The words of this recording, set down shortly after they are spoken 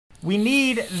we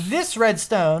need this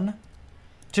redstone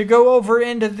to go over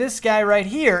into this guy right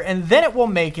here, and then it will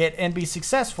make it and be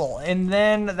successful. And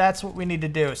then that's what we need to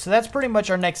do. So that's pretty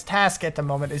much our next task at the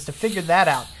moment, is to figure that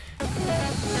out.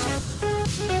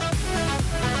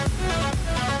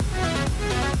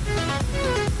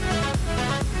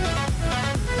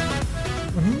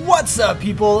 What's up,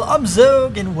 people? I'm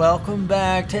Xogue, and welcome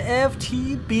back to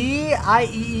FTB,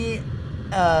 IEMS.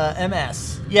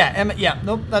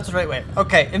 Nope, that's the right way.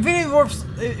 Okay,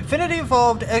 Infinity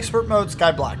Evolved Expert Mode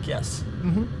Skyblock, yes.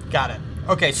 Got it.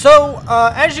 Okay, so,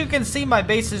 as you can see, my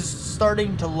base is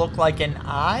starting to look like an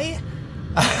eye.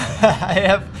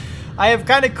 I have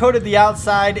kind of coated the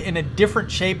outside in a different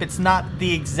shape. It's not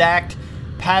the exact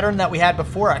pattern that we had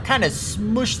before. I kind of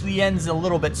smushed the ends a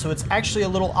little bit, so it's actually a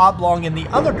little oblong in the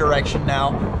other direction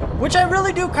now, which I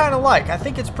really do kind of like. I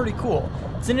think it's pretty cool.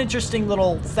 It's an interesting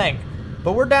little thing.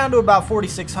 But we're down to about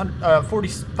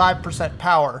 45%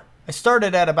 power. I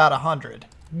started at about 100.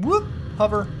 Whoop,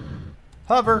 hover.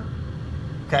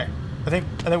 Okay, I think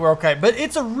we're okay. But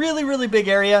it's a really, really big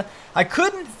area. I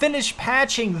couldn't finish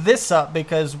patching this up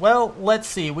because, well, let's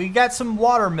see. We got some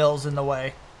water mills in the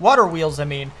way. Water wheels, I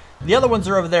mean. The other ones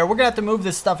are over there. We're gonna have to move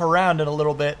this stuff around in a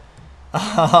little bit,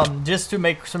 just to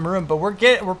make some room. But we're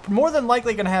more than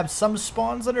likely gonna have some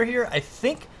spawns under here, I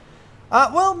think.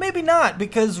 Well, maybe not,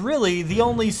 because really the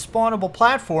only spawnable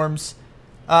platforms,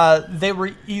 they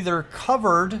were either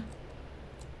covered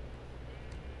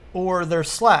or they're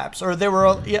slabs, or they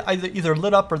were either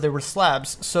lit up or they were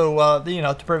slabs. So you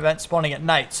know, to prevent spawning at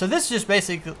night. So this just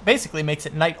basically makes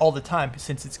it night all the time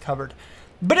since it's covered.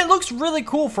 But it looks really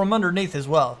cool from underneath as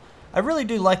well. I really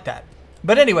do like that.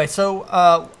 But anyway,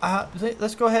 so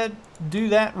let's go ahead and do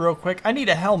that real quick. I need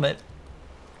a helmet.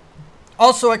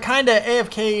 Also, I kind of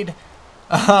AFK'd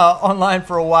online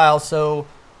for a while, so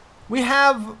we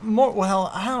have more.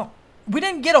 Well, we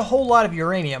didn't get a whole lot of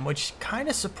uranium, which kind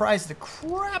of surprised the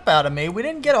crap out of me. We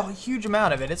didn't get a huge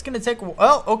amount of it. It's going to take.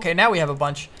 Oh, okay, now we have a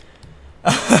bunch.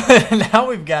 Now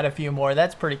we've got a few more.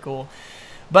 That's pretty cool.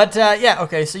 But, yeah,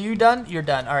 okay, so you done? You're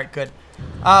done. All right, good.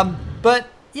 But,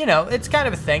 you know, it's kind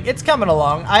of a thing. It's coming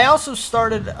along. I also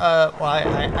started,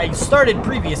 I started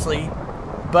previously,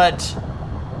 but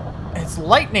it's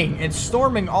lightning and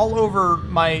storming all over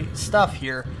my stuff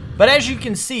here. But as you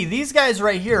can see, these guys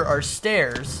right here are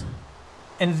stairs,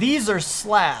 and these are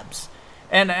slabs.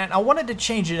 And I wanted to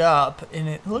change it up, and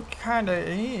it looked kind of,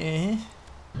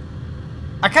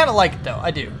 I kind of like it, though.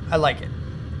 I do. I like it.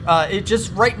 It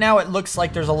just, right now, it looks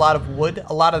like there's a lot of wood,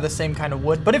 a lot of the same kind of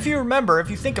wood. But if you remember, if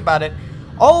you think about it,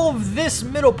 all of this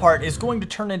middle part is going to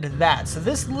turn into that. So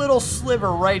this little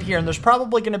sliver right here, and there's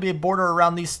probably going to be a border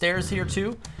around these stairs here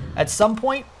too, at some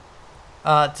point,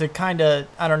 to kind of,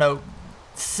 I don't know,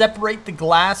 separate the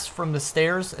glass from the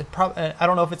stairs. I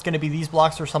don't know if it's going to be these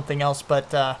blocks or something else,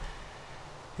 but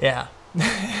yeah.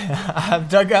 I've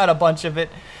dug out a bunch of it.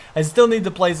 I still need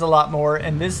to place a lot more,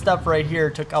 and this stuff right here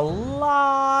took a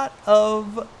lot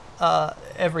of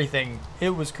everything.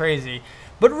 It was crazy.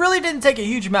 But it really didn't take a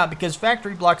huge amount because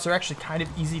factory blocks are actually kind of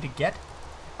easy to get.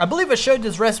 I believe I showed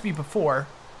this recipe before,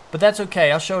 but that's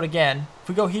okay. I'll show it again. If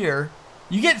we go here,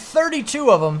 you get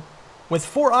 32 of them with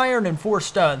 4 iron and 4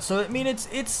 stone. So, I mean,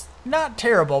 it's not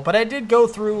terrible, but I did go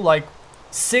through like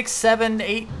 6, 7,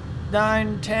 8,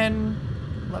 9, 10...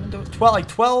 11, 12, like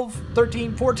 12,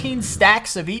 13, 14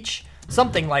 stacks of each,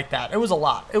 something like that. It was a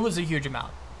lot. It was a huge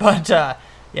amount. But,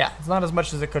 yeah, it's not as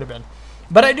much as it could have been.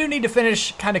 But I do need to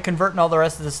finish kind of converting all the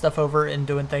rest of this stuff over and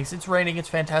doing things. It's raining. It's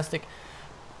fantastic.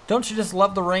 Don't you just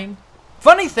love the rain?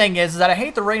 Funny thing is that I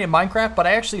hate the rain in Minecraft, but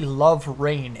I actually love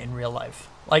rain in real life.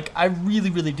 Like, I really,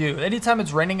 really do. Anytime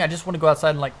it's raining, I just want to go outside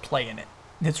and, like, play in it.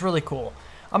 It's really cool.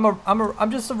 I'm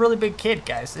just a really big kid,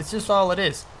 guys. It's just all it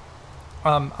is.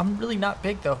 I'm really not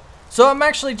big, though. So I'm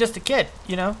actually just a kid,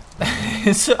 you know?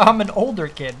 So I'm an older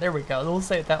kid. There we go. We'll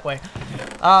say it that way.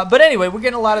 But anyway, we're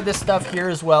getting a lot of this stuff here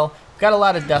as well. We've got a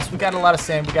lot of dust. We've got a lot of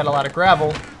sand. We've got a lot of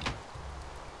gravel.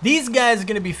 These guys are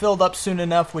going to be filled up soon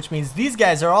enough, which means these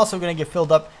guys are also going to get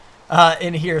filled up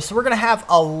in here. So we're going to have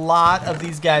a lot of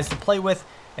these guys to play with.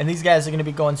 And these guys are going to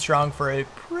be going strong for a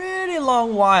pretty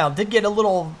long while. Did get a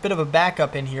little bit of a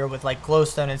backup in here with, like,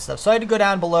 glowstone and stuff. So I had to go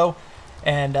down below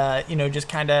and, you know, just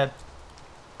kind of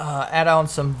add on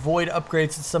some void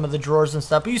upgrades to some of the drawers and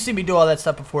stuff. But you see me do all that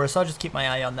stuff before, so I'll just keep my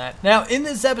eye on that. Now, in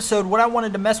this episode, what I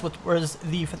wanted to mess with was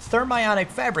the thermionic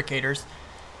fabricators.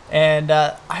 And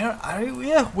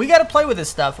yeah, we got to play with this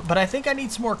stuff. But I think I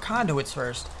need some more conduits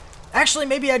first. Actually,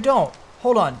 maybe I don't.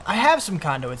 Hold on. I have some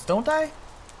conduits, don't I?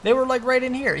 They were, like, right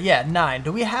in here. Yeah, 9.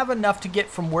 Do we have enough to get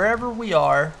from wherever we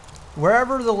are,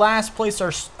 wherever the last place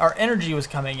our energy was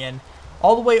coming in,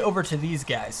 all the way over to these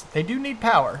guys. They do need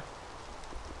power.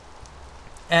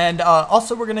 And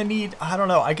also we're going to need, I don't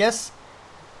know, I guess...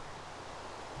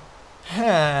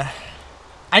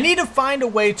 I need to find a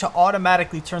way to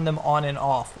automatically turn them on and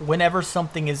off whenever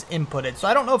something is inputted. So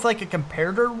I don't know if like a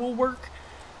comparator will work.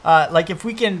 Like if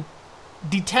we can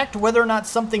detect whether or not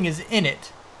something is in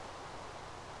it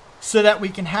so that we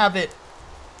can have it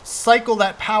cycle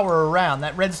that power around,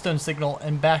 that redstone signal,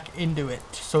 and back into it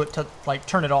so it to like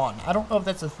turn it on. I don't know if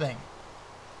that's a thing.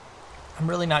 I'm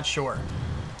really not sure.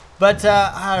 But,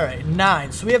 all right,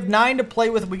 9. So we have 9 to play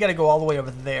with. We got to go all the way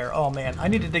over there. Oh, man. I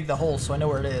need to dig the hole so I know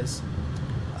where it is.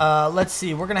 Let's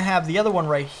see. We're going to have the other one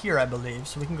right here, I believe.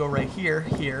 So we can go right here,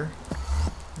 here.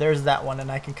 There's that one,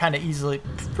 and I can kind of easily,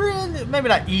 maybe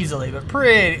not easily, but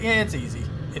pretty, yeah, it's easy.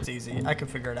 It's easy. I can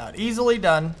figure it out. Easily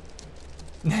done.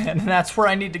 And that's where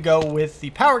I need to go with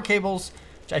the power cables,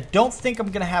 which I don't think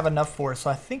I'm going to have enough for. So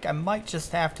I think I might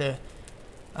just have to,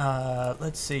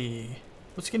 let's see.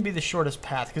 What's going to be the shortest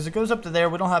path? Because it goes up to there.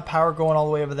 We don't have power going all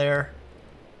the way over there.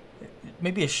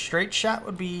 Maybe a straight shot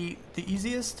would be the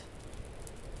easiest.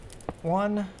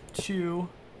 1, 2,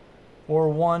 or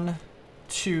 1,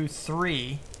 2,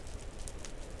 3.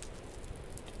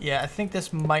 Yeah, I think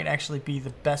this might actually be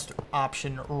the best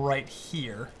option right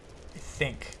here. I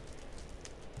think.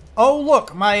 Oh,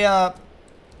 look, my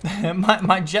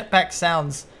my jetpack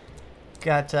sounds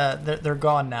got they're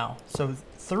gone now. So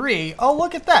 3. Oh,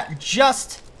 look at that.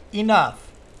 Just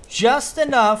enough. Just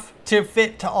enough to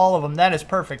fit to all of them. That is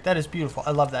perfect. That is beautiful.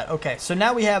 I love that. Okay, so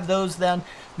now we have those then.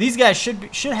 These guys should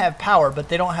have power, but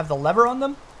they don't have the lever on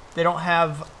them. They don't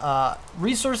have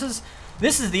resources.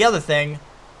 This is the other thing.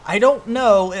 I don't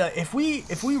know if we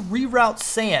reroute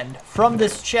sand from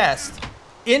this chest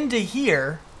into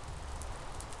here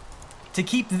to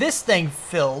keep this thing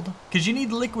filled, because you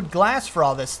need liquid glass for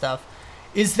all this stuff.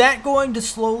 Is that going to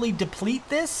slowly deplete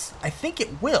this? I think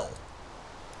it will.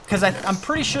 Because I'm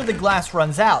pretty sure the glass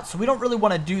runs out. So we don't really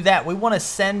want to do that. We want to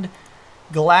send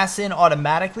glass in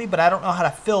automatically, but I don't know how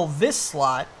to fill this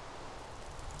slot.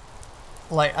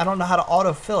 Like, I don't know how to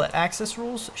autofill it. Access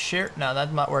rules? Share? No,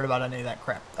 I'm not worried about any of that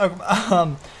crap.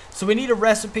 Okay, so we need a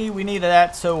recipe. We need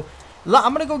that. So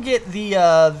I'm going to go get the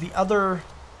other...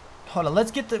 Hold on.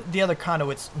 Let's get the other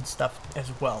conduits and stuff as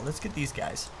well. Let's get these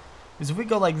guys. Because if we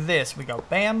go like this, we go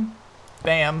bam,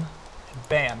 bam, and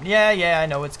bam. Yeah, I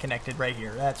know it's connected right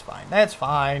here. That's fine. That's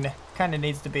fine. Kind of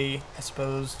needs to be, I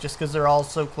suppose, just because they're all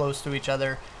so close to each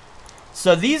other.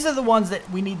 So these are the ones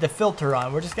that we need the filter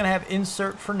on. We're just going to have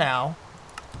insert for now,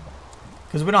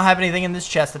 because we don't have anything in this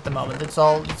chest at the moment. It's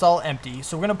all empty.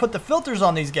 So we're going to put the filters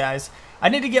on these guys. I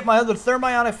need to get my other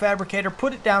thermionic fabricator,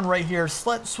 put it down right here,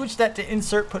 switch that to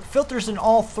insert, put filters in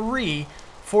all 3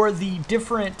 for the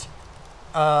different...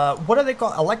 what are they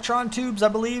called? Electron tubes, I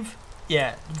believe.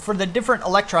 Yeah, for the different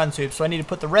electron tubes. So I need to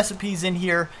put the recipes in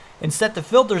here and set the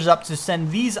filters up to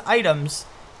send these items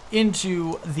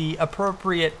into the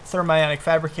appropriate thermionic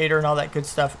fabricator and all that good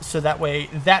stuff. So that way,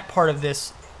 that part of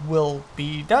this will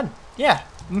be done. Yeah.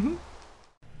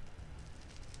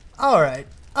 All right.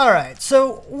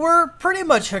 So we're pretty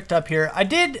much hooked up here. I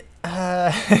did...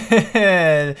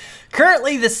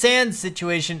 currently the sand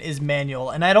situation is manual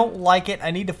and I don't like it.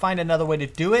 I need to find another way to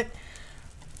do it.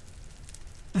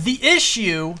 The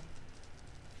issue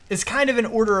is kind of an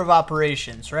order of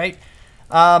operations, right?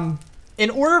 In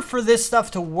order for this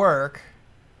stuff to work...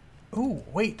 Ooh,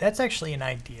 wait, that's actually an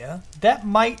idea. That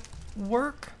might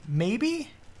work, maybe?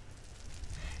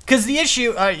 Because the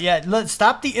issue... yeah, let's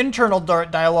stop the internal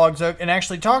dialogue, Xogue, and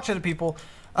actually talk to the people.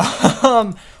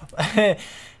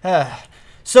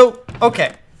 So,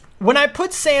 okay, when I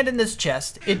put sand in this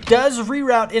chest, it does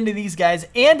reroute into these guys,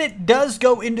 and it does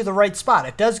go into the right spot.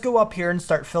 It does go up here and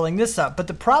start filling this up, but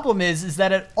the problem is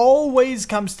that it always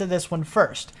comes to this one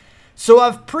first. So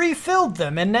I've pre-filled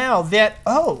them, and now that,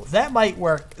 oh, that might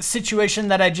work, situation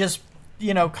that I just,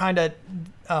 you know, kind of,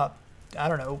 I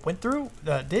don't know, went through,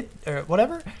 did, or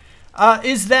whatever,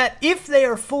 is that if they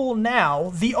are full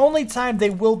now, the only time they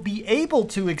will be able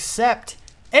to accept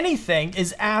anything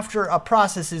is after a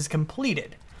process is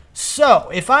completed. So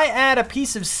if I add a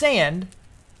piece of sand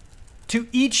to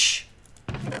each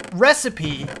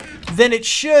recipe, then it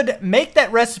should make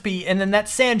that recipe, and then that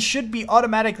sand should be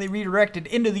automatically redirected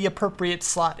into the appropriate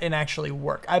slot and actually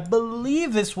work. I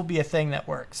believe this will be a thing that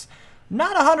works.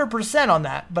 Not 100% on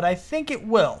that, but I think it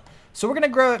will. So we're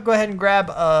going to go ahead and grab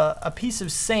a piece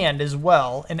of sand as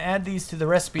well and add these to the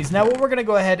recipes. Now what we're going to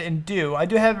go ahead and do, I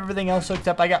do have everything else hooked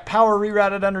up. I got power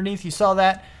rerouted underneath. You saw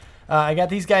that. I got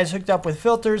these guys hooked up with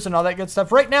filters and all that good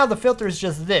stuff. Right now the filter is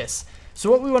just this.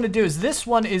 So what we want to do is this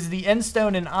one is the end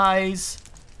stone and eyes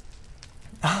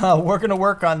we're going to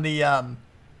work on the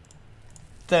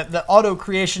auto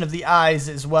creation of the eyes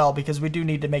as well, because we do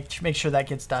need to make sure that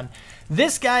gets done.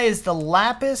 This guy is the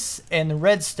lapis and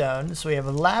redstone. So we have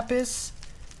lapis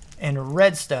and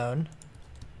redstone.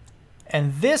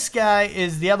 And this guy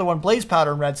is the other one, blaze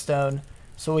powder and redstone.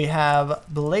 So we have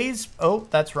blaze, oh,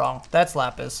 that's wrong. That's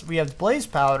lapis. We have blaze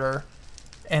powder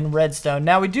and redstone.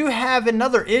 Now we do have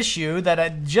another issue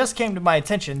that just came to my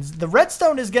attention. The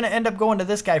redstone is going to end up going to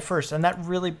this guy first, and that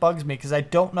really bugs me because I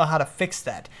don't know how to fix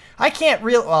that. I can't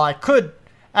well, I could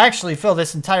actually fill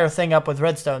this entire thing up with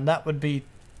redstone. That would be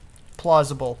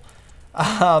plausible.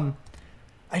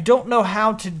 I don't know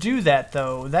how to do that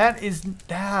though. That is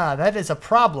a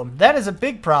problem. That is a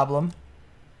big problem.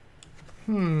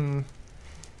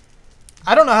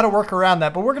 I don't know how to work around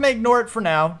that, but we're going to ignore it for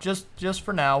now. Just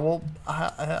for now. Well,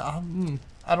 I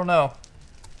don't know.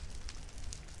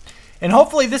 And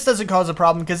hopefully this doesn't cause a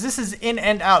problem, because this is in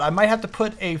and out. I might have to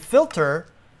put a filter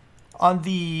on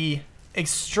the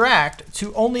extract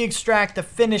to only extract the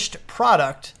finished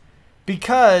product,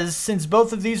 because since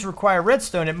both of these require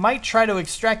redstone, it might try to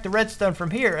extract the redstone from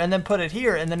here and then put it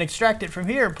here and then extract it from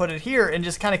here and put it here and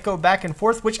just kind of go back and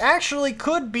forth, which actually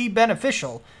could be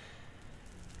beneficial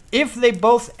if they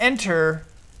both enter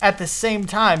at the same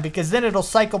time, because then it'll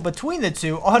cycle between the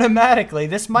two automatically.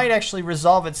 This might actually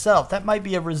resolve itself. That might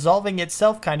be a resolving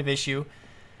itself kind of issue.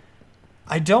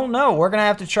 I don't know. We're going to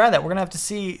have to try that. We're going to have to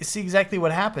see exactly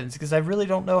what happens, because I really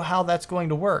don't know how that's going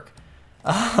to work.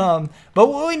 But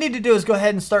what we need to do is go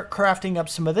ahead and start crafting up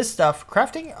some of this stuff.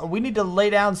 We need to lay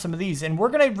down some of these, and we're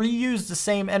going to reuse the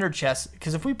same ender chest,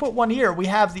 because if we put one here, we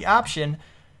have the option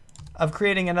of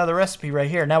creating another recipe right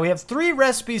here. Now we have 3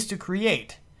 recipes to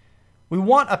create. We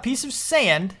want a piece of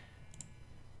sand,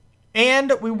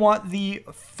 and we want the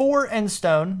 4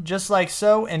 endstone, just like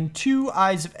so, and 2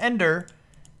 eyes of ender.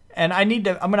 And I'm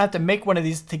gonna have to make one of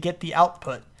these to get the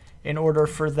output in order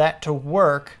for that to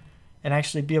work and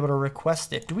actually be able to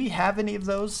request it. Do we have any of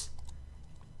those?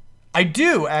 I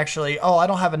do, actually. Oh, I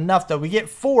don't have enough though. We get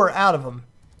 4 out of them.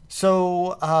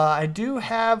 So I do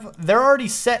have, they're already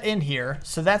set in here,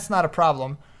 so that's not a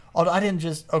problem. Although I didn't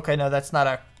just, okay, no, that's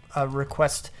not a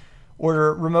request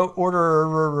order, remote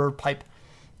order pipe.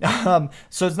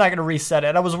 So it's not going to reset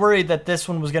it. I was worried that this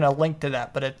one was going to link to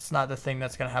that, but it's not the thing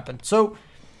that's going to happen. So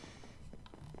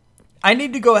I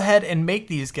need to go ahead and make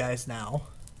these guys now.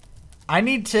 I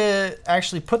need to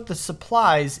actually put the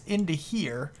supplies into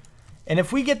here. And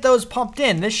if we get those pumped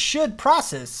in, this should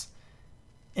process.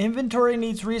 Inventory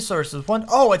needs resources.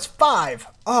 Oh, it's 5.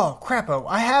 Oh, crapo.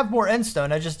 I have more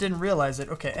endstone. I just didn't realize it.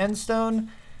 Okay, endstone.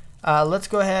 Let's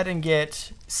go ahead and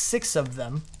get 6 of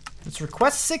them. Let's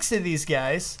request 6 of these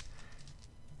guys.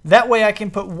 That way I can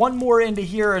put 1 more into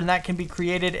here, and that can be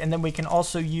created. And then we can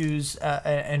also use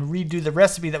and redo the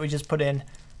recipe that we just put in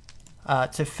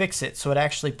to fix it so it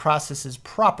actually processes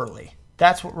properly.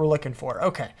 That's what we're looking for.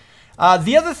 Okay.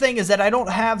 The other thing is that I don't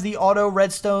have the auto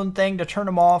redstone thing to turn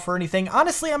them off or anything.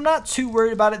 Honestly, I'm not too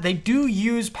worried about it. They do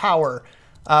use power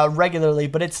regularly,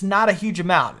 but it's not a huge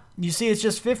amount. You see, it's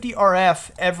just 50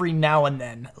 RF every now and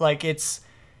then. Like, it's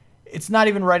not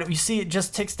even right. You see, it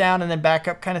just ticks down and then back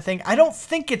up kind of thing. I don't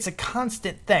think it's a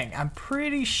constant thing. I'm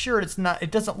pretty sure it's not.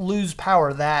 It doesn't lose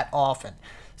power that often.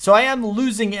 So I am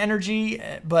losing energy,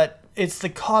 but it's the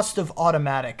cost of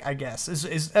automatic, I guess.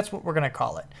 That's what we're going to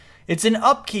call it. It's an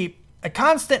upkeep. A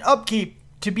constant upkeep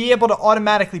to be able to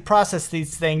automatically process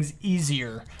these things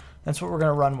easier. That's what we're going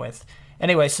to run with.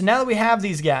 Anyway, so now that we have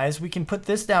these guys, we can put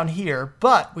this down here,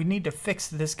 but we need to fix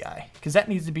this guy, because that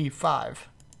needs to be 5.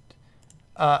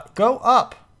 Go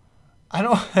up. I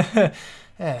don't...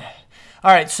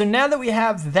 Alright, so now that we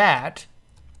have that,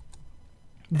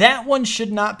 that one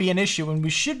should not be an issue, and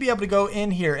we should be able to go in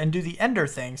here and do the ender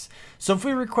things. So if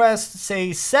we request,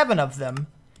 say, 7 of them,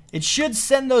 it should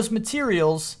send those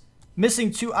materials.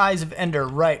 Missing 2 eyes of ender.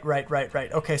 Right.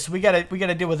 Okay, so we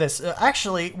gotta deal with this.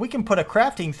 Actually, we can put a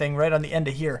crafting thing right on the end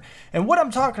of here. And what I'm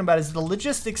talking about is the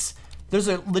logistics. There's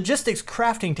a logistics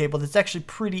crafting table that's actually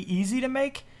pretty easy to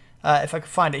make. If I can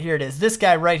find it, here it is. This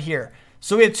guy right here.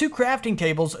 So we have 2 crafting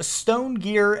tables, a stone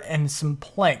gear, and some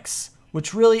planks,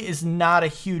 which really is not a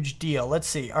huge deal. Let's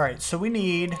see. All right, so we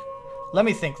need. Let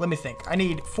me think. I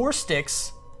need 4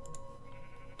 sticks.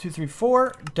 2, 3,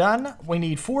 4. Done. We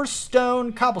need 4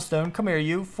 stone, cobblestone. Come here,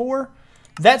 you. 4.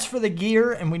 That's for the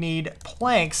gear, and we need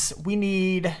planks. We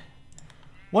need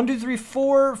 1, 2, 3,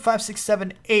 4, 5, 6,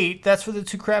 7, 8. That's for the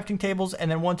 2 crafting tables,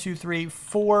 and then 1, 2, 3,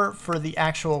 4 for the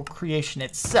actual creation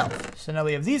itself. So now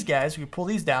we have these guys. We can pull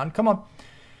these down. Come on.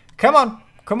 Come on.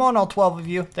 Come on, all 12 of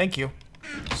you. Thank you.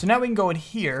 So now we can go in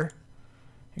here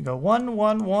and go 1,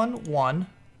 1, 1, 1.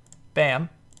 Bam.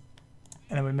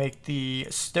 And then we make the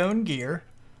stone gear.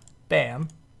 Bam.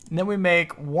 And then we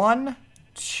make 1,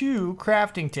 2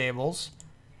 crafting tables.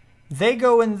 They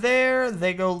go in there.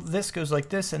 They go, this goes like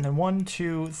this. And then 1,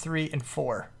 2, 3, and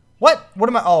 4. What? What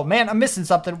am I? Oh, man, I'm missing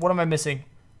something. What am I missing?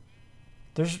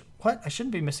 There's, what? I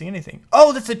shouldn't be missing anything.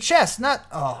 Oh, that's a chest, not,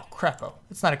 oh, crapo.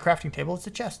 It's not a crafting table. It's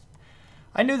a chest.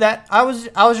 I knew that. I was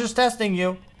just testing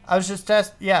you. I was just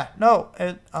yeah, no,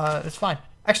 it's fine.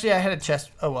 Actually, I had a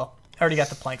chest. Oh, well. I already got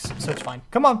the planks, so it's fine.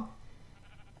 Come on.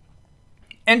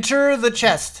 Enter the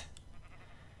chest.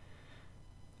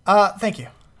 Thank you.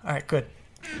 All right, good.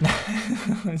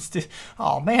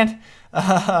 Oh, man.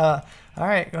 All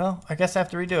right, well, I guess I have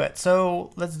to redo it.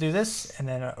 So let's do this and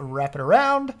then wrap it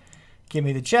around. Give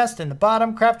me the chest in the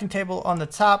bottom, crafting table on the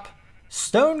top,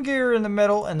 stone gear in the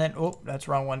middle, and then, oh, that's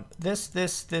the wrong one. This,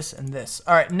 and this.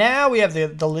 All right, now we have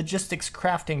the logistics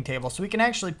crafting table. So we can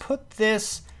actually put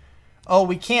this, oh,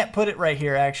 we can't put it right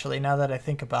here, actually, now that I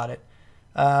think about it.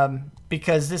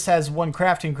 Because this has one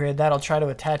crafting grid, that'll try to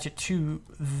attach it to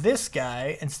this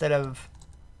guy instead of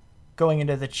going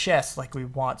into the chest like we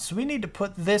want. So we need to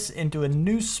put this into a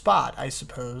new spot, I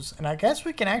suppose. And I guess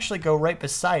we can actually go right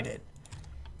beside it.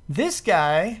 This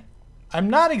guy, I'm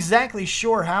not exactly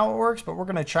sure how it works, but we're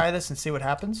going to try this and see what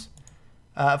happens.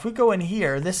 If we go in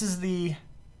here, this is the,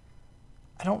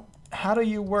 how do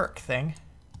you work thing?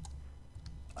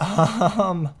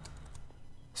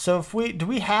 So if do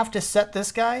we have to set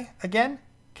this guy again?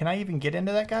 Can I even get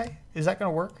into that guy? Is that going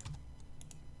to work?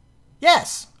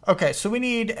 Yes. Okay, so we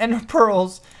need ender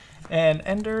pearls and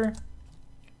ender,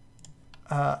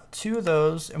 2 of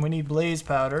those, and we need blaze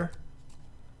powder.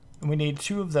 And we need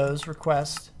 2 of those,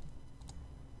 request.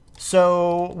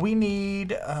 So we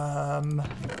need, come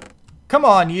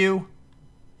on, you.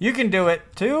 You can do it.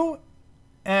 2.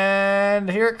 And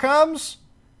here it comes.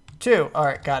 2. All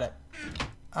right, got it.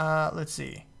 Let's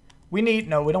see. We need,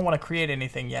 no, we don't want to create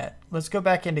anything yet. Let's go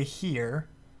back into here.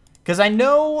 Because I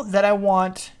know that I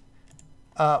want,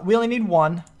 we only need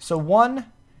 1. So 1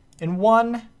 and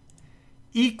 1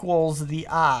 equals the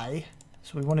eye.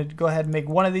 So we wanted to go ahead and make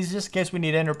 1 of these just in case we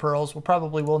need ender pearls. We'll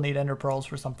probably will need ender pearls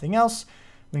for something else.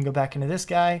 We can go back into this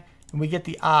guy and we get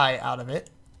the eye out of it.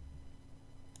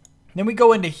 Then we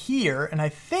go into here and I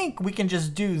think we can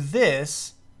just do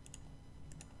this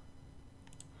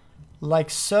like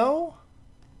so.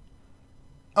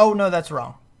 Oh no, that's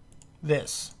wrong.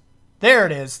 This. There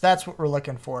it is. That's what we're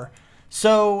looking for.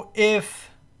 So if,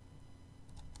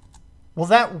 will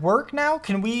that work now?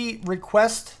 Can we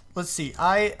request, let's see,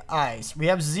 eyes. We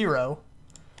have 0.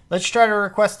 Let's try to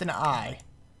request an eye.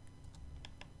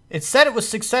 It said it was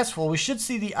successful. We should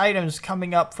see the items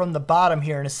coming up from the bottom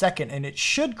here in a second, and it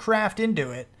should craft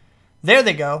into it. There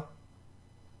they go.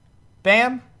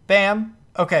 Bam, bam.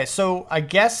 Okay, so I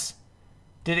guess,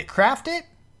 did it craft it?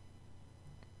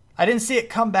 I didn't see it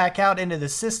come back out into the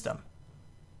system.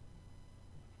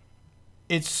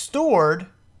 It's stored.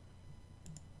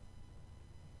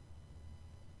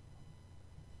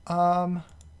 Did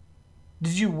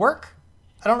you work?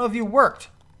 I don't know if you worked.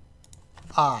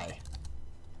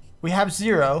 We have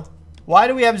 0. Why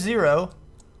do we have 0?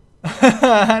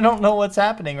 I don't know what's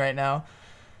happening right now.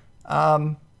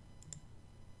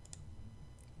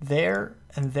 There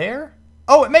and there.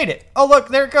 Oh, it made it. Oh, look,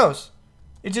 there it goes.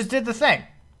 It just did the thing.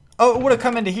 Oh, it would have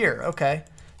come into here. Okay.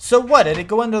 So what? Did it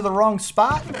go into the wrong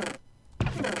spot?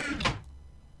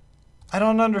 I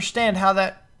don't understand how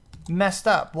that messed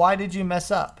up. Why did you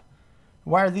mess up?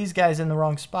 Why are these guys in the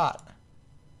wrong spot?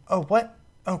 Oh, what?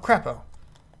 Oh, crapo.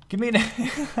 Give me an...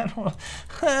 I don't know.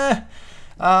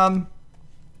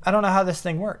 I don't know how this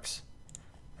thing works.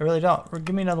 I really don't.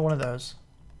 Give me another one of those.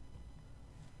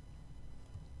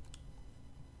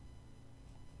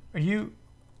 Are you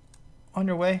on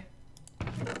your way?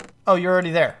 Oh, you're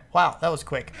already there. Wow, that was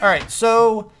quick. All right,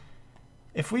 so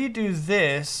if we do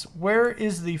this, where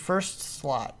is the first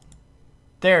slot?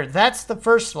 There, that's the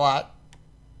first slot.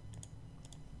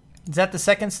 Is that the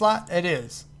second slot? It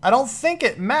is. I don't think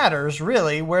it matters,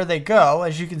 really, where they go.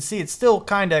 As you can see, it's still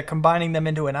kind of combining them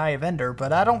into an Eye of Ender,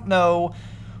 but I don't know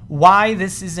why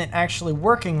this isn't actually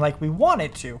working like we want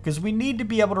it to, because we need to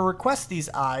be able to request these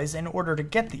eyes in order to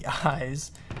get the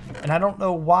eyes, and I don't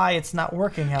know why it's not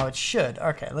working how it should.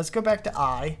 Okay, let's go back to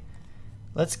eye.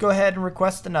 Let's go ahead and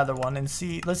request another one and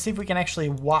see. Let's see if we can actually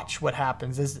watch what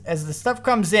happens. As the stuff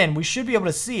comes in, we should be able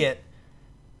to see it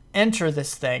enter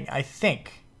this thing, I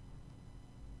think.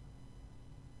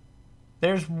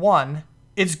 There's one.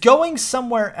 It's going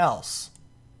somewhere else.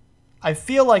 I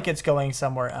feel like it's going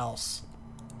somewhere else.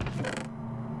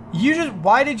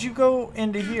 Why did you go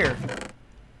into here?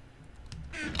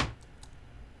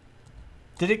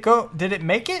 Did it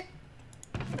make it?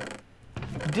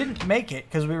 didn't make it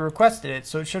because we requested it,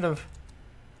 so it should have...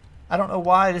 I don't know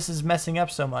why this is messing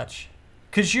up so much.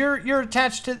 Because you're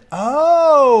attached to...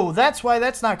 Oh, that's why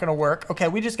that's not going to work. Okay,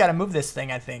 we just got to move this thing,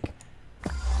 I think.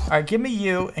 All right, give me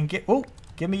you and get... Oh,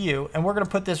 give me you. And we're going to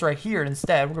put this right here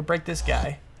instead. We're going to break this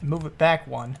guy and move it back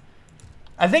one.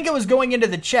 I think it was going into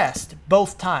the chest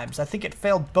both times. I think it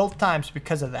failed both times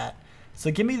because of that.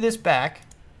 So give me this back.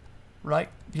 Right.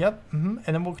 Yep. And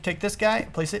then we'll take this guy,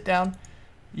 place it down.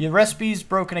 Your recipe's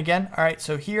broken again. All right,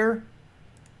 so here...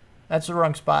 That's the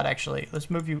wrong spot, actually. Let's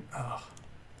move you... Oh.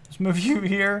 Let's move you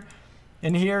here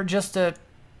and here just to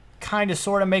kind of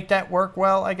sort of make that work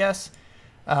well, I guess.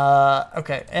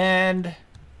 Okay, and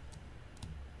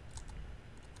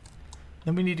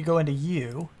then we need to go into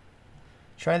you.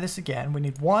 Try this again. We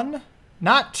need 1,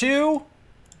 not 2.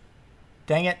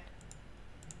 Dang it.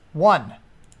 1.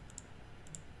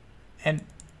 And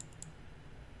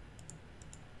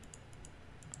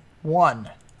 1.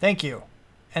 Thank you.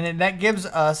 And then that gives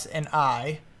us an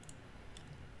eye.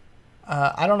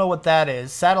 I don't know what that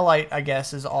is. Satellite, I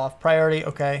guess, is off. Priority,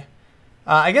 okay.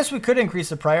 I guess we could increase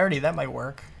the priority. That might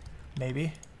work.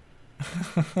 Maybe.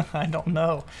 I don't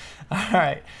know. All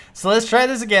right. So let's try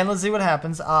this again. Let's see what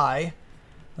happens.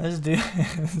 Let's do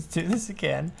this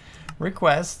again.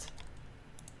 Request.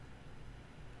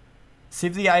 See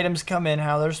if the items come in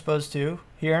how they're supposed to.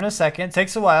 Here in a second. It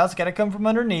takes a while. It's got to come from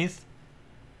underneath.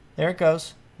 There it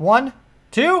goes. 1,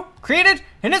 2. Created.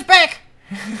 And it's back.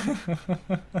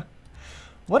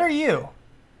 What are you?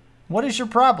 What is your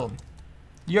problem?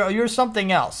 You're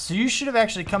something else. So you should have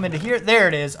actually come into here. There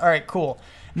it is. All right, cool.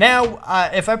 Now,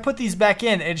 if I put these back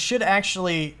in, it should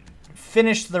actually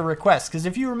finish the request. Because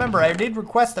if you remember, I did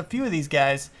request a few of these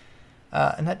guys,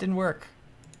 and that didn't work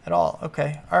at all.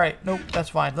 Okay. All right. Nope, that's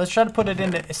fine. Let's try to put it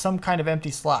into some kind of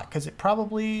empty slot, because it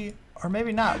probably, or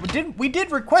maybe not. We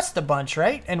did request a bunch,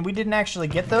 right? And we didn't actually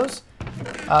get those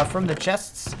from the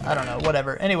chests. I don't know.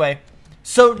 Whatever. Anyway.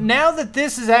 So now that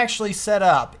this is actually set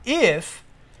up, if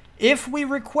we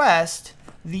request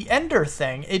the ender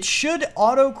thing, it should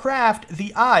auto-craft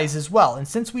the eyes as well. And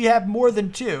since we have more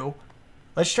than 2,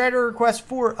 let's try to request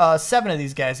 7 of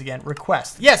these guys again.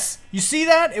 Request. Yes, you see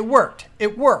that? It worked.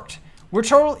 It worked. We're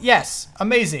total. Yes,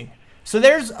 amazing. So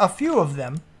there's a few of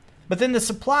them, but then the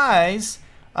supplies,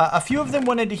 a few of them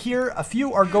went into here. A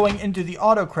few are going into the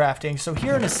auto-crafting. So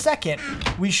here in a second,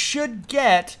 we should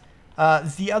get...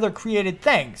 the other created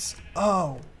things.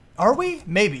 Oh, are we?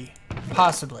 Maybe.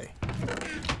 Possibly.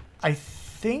 I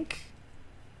think...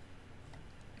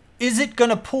 Is it going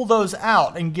to pull those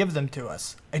out and give them to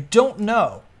us? I don't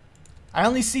know. I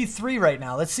only see 3 right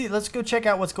now. Let's see. Let's go check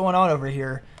out what's going on over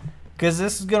here. Because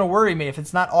this is going to worry me if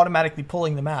it's not automatically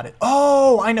pulling them out.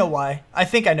 Oh, I know why. I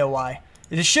think I know why.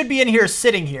 It should be in here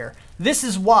sitting here. This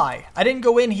is why. I didn't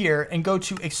go in here and go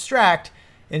to extract...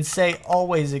 and say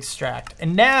always extract.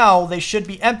 And now they should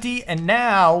be empty, and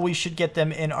now we should get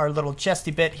them in our little chesty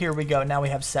bit. Here we go. Now we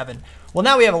have 7. Well,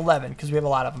 now we have 11 because we have a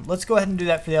lot of them. Let's go ahead and do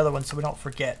that for the other one so we don't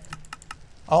forget.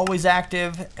 Always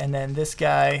active, and then this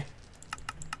guy,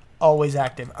 always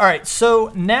active. All right,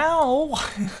 so now,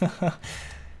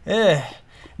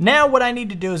 now what I need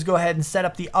to do is go ahead and set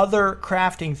up the other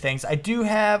crafting things. I do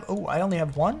have, oh, I only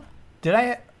have 1? Did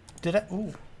I,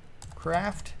 ooh,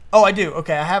 craft. Oh, I do.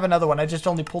 Okay, I have another one. I just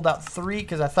only pulled out 3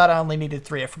 because I thought I only needed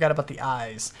 3. I forgot about the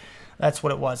eyes. That's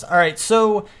what it was. All right,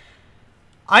 so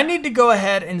I need to go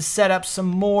ahead and set up some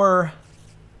more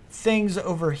things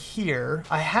over here.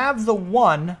 I have the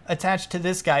 1 attached to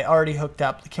this guy already hooked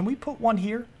up. Can we put 1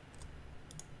 here?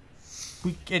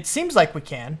 It seems like we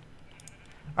can.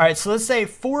 All right, so let's say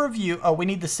 4 of you. Oh, we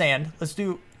need the sand. Let's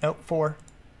do, nope, 4,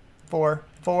 4,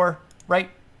 4, right,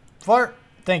 4.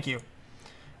 Thank you.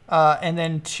 And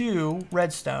then 2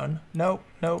 redstone. Nope,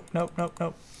 nope, nope, nope,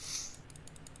 nope.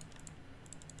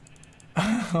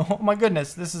 Oh my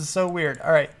goodness, this is so weird.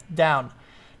 All right, down.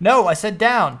 No, I said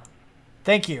down.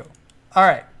 Thank you. All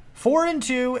right, 4 and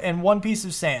 2 and 1 piece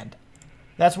of sand.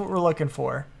 That's what we're looking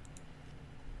for.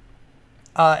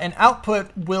 And output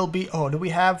will be, oh, do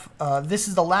we have, this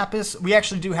is the lapis. We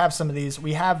actually do have some of these.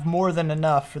 We have more than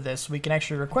enough for this. We can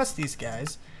actually request these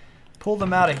guys. Pull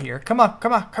them out of here. Come on,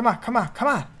 come on, come on, come on, come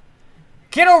on.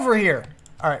 Get over here.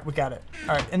 All right, we got it.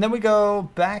 All right, and then we go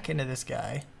back into this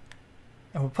guy.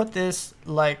 And we'll put this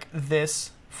like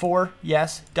this. 4,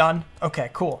 yes, done. Okay,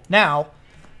 cool. Now,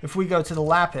 if we go to the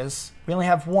lapis, we only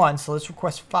have 1, so let's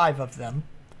request 5 of them.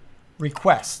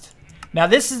 Request. Now,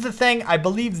 this is the thing. I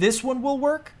believe this one will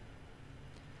work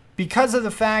because of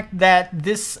the fact that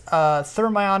this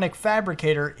thermionic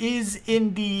fabricator is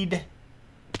indeed...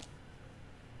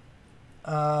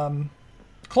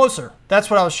 Closer. That's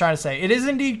what I was trying to say. It is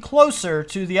indeed closer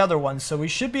to the other ones, so we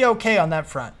should be okay on that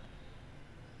front.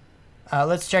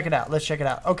 Let's check it out. Let's check it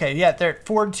out. Okay, yeah, there.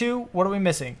 4 and 2. What are we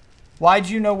missing? Why'd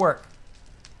you no work?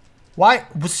 Why?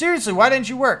 Well, seriously, why didn't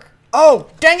you work? Oh,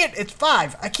 dang it, it's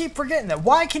 5. I keep forgetting that.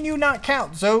 Why can you not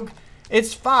count, Xogue?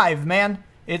 It's 5, man.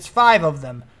 It's 5 of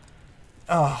them.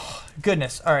 Oh,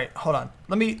 goodness. All right, hold on.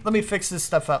 Let me fix this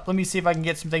stuff up. Let me see if I can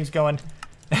get some things going.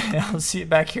 I'll see you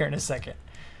back here in a second.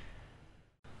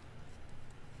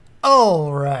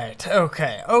 All right.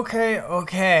 Okay.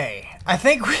 I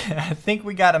think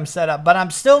we got him set up, but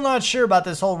I'm still not sure about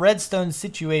this whole redstone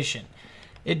situation.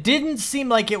 It didn't seem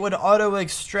like it would auto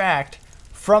extract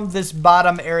from this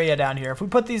bottom area down here. If we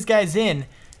put these guys in,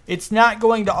 it's not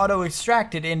going to auto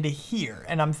extract it into here.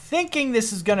 And I'm thinking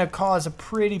this is going to cause a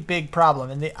pretty big problem.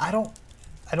 And I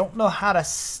don't know how to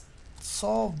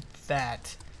solve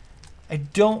that. I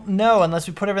don't know unless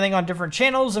we put everything on different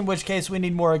channels, in which case we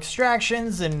need more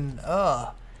extractions, and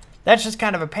that's just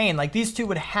kind of a pain. Like, these two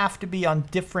would have to be on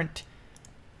different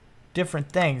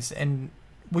things, and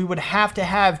we would have to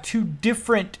have 2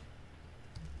 different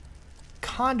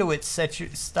conduit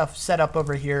stuff set up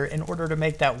over here in order to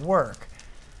make that work.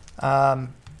 I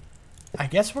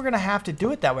guess we're gonna have to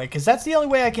do it that way, because that's the only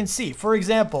way I can see. For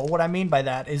example, what I mean by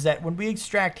that is that when we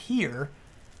extract here,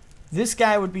 this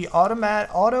guy would be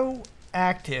auto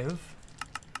active,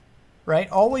 right?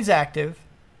 Always active.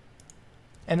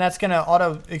 And that's going to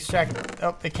auto extract.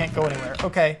 Oh, it can't go anywhere.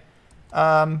 Okay.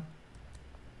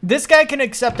 This guy can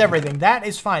accept everything. That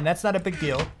is fine. That's not a big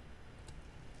deal.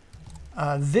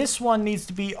 This one needs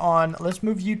to be on. Let's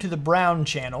move you to the brown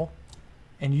channel.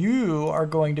 And you are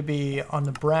going to be on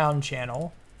the brown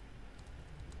channel.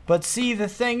 But see, the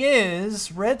thing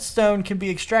is, redstone can be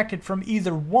extracted from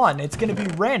either one. It's going to be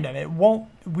random.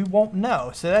 We won't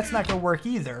know. So that's not going to work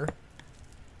either.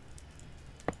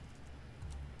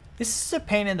 This is a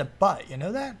pain in the butt, you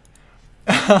know that?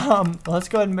 Let's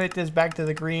go ahead and make this back to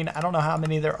the green. I don't know how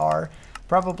many there are.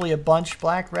 Probably a bunch.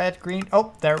 Black, red, green.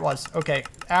 Oh, there it was. Okay,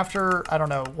 after, I don't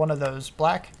know, one of those.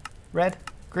 Black, red,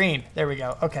 green. There we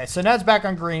go. Okay, so now it's back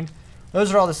on green.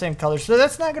 Those are all the same colors, so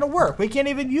that's not going to work. We can't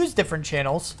even use different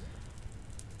channels.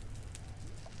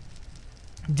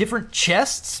 Different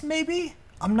chests, maybe?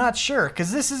 I'm not sure,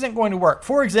 because this isn't going to work.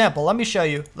 For example, let me show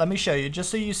you. Let me show you, just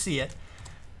so you see it.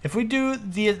 If we do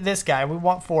this guy, we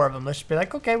want 4 of them. Let's just be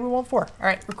like, okay, we want 4. All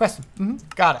right, request them.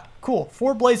 Got it. Cool.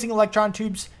 4 blazing electron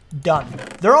tubes. Done.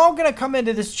 They're all going to come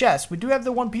into this chest. We do have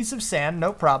the 1 piece of sand.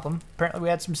 No problem. Apparently, we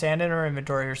had some sand in our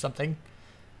inventory or something.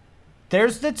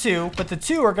 There's the 2, but the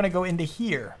 2 are going to go into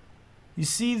here. You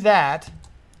see that?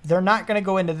 They're not going to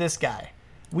go into this guy.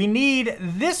 We need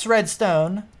this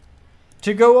redstone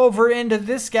to go over into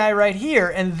this guy right here,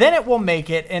 and then it will make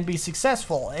it and be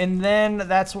successful. And then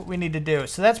that's what we need to do.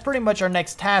 So that's pretty much our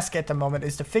next task at the moment,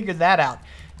 is to figure that out,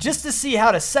 just to see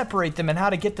how to separate them and how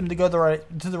to get them to go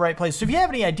to the right place. So if you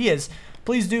have any ideas,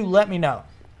 please do let me know.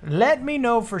 Let me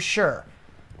know for sure.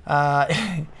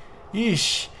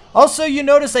 Yeesh. Also, you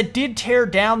notice I did tear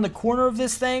down the corner of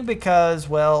this thing because,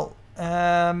 well,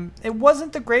 it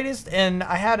wasn't the greatest, and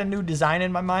I had a new design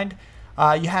in my mind.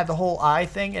 You had the whole eye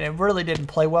thing, and it really didn't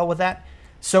play well with that.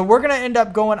 So we're going to end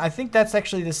up going, I think that's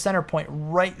actually the center point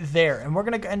right there, and we're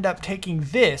going to end up taking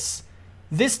this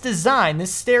design,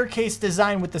 this staircase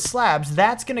design with the slabs,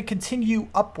 that's going to continue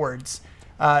upwards.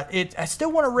 I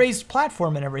still want a raised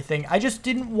platform and everything. I just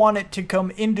didn't want it to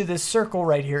come into this circle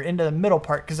right here, into the middle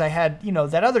part, because I had, you know,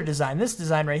 that other design, this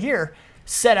design right here,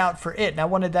 set out for it, and I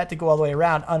wanted that to go all the way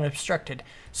around unobstructed.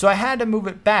 So I had to move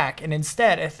it back, and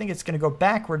instead, I think it's going to go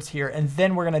backwards here, and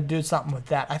then we're going to do something with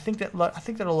that. I think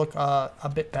that'll look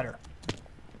a bit better.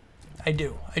 I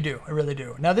really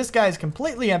do. Now this guy is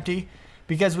completely empty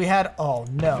because we had, oh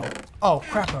no, oh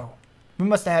crapo, we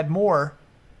must have had more.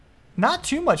 Not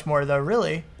too much more though,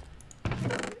 really,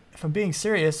 if I'm being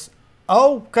serious.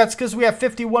 Oh, that's because we have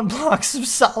 51 blocks of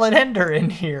solid ender in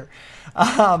here.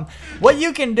 What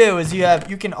you can do is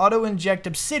you can auto inject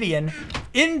obsidian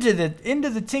into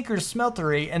the Tinker's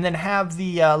smeltery, and then have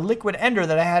the liquid ender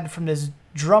that I had from this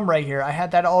drum right here. I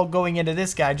had that all going into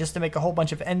this guy just to make a whole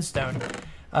bunch of endstone.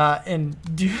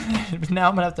 Now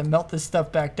I'm gonna have to melt this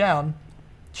stuff back down.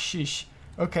 Sheesh.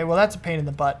 Okay, well that's a pain in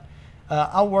the butt.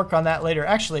 I'll work on that later.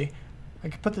 Actually, I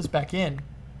could put this back in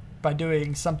by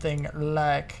doing something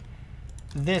like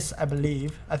this, I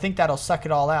believe. I think that'll suck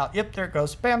it all out. Yep, there it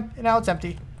goes. Bam, and now it's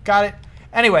empty. Got it.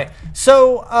 Anyway,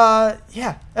 so,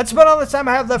 yeah, that's about all the time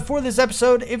I have left for this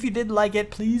episode. If you did like it,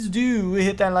 please do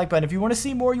hit that like button. If you want to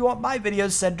see more, you want my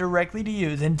videos sent directly to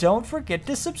you, then don't forget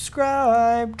to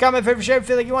subscribe. Comment, favorite, share if you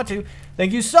feel like you want to.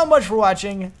 Thank you so much for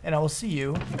watching, and I will see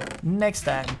you next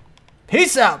time.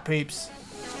 Peace out, peeps.